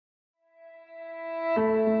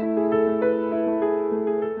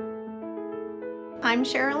I'm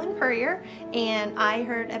Sherilyn Purrier, and I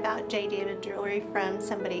heard about J. David Jewelry from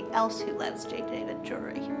somebody else who loves J. David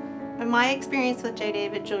Jewelry. My experience with J.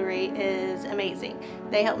 David Jewelry is amazing.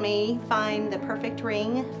 They helped me find the perfect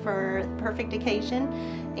ring for the perfect occasion,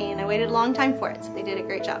 and I waited a long time for it, so they did a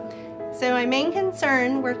great job. So my main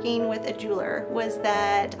concern working with a jeweler was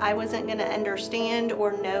that I wasn't going to understand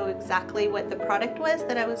or know exactly what the product was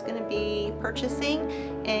that I was going to be purchasing,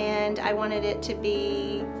 and I wanted it to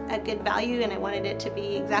be a good value and I wanted it to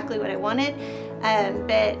be exactly what I wanted.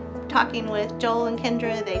 But talking with Joel and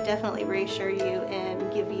Kendra, they definitely reassure you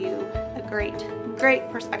and give you a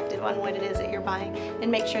great perspective on what it is that you're buying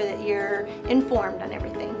and make sure that you're informed on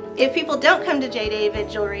everything. If people don't come to J. David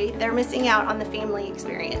Jewelry, they're missing out on the family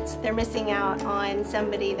experience. They're missing out on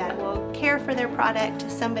somebody that will care for their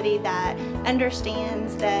product, somebody that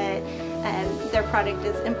understands that their product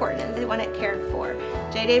is important and they want it cared for.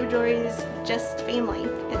 J. David Jewelry is just family.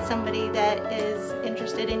 It's somebody that is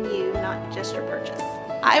interested in you, not just your purchase.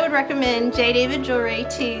 I would recommend J. David Jewelry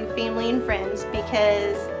to family and friends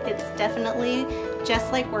because it's definitely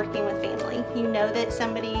just like working with family. You know that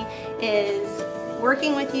somebody is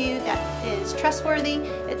working with you that is trustworthy.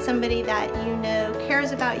 It's somebody that you know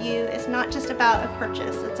cares about you. It's not just about a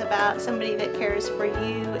purchase. It's about somebody that cares for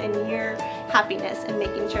you and your happiness and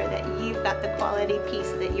making sure that you've got the quality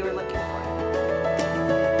piece that you're looking for.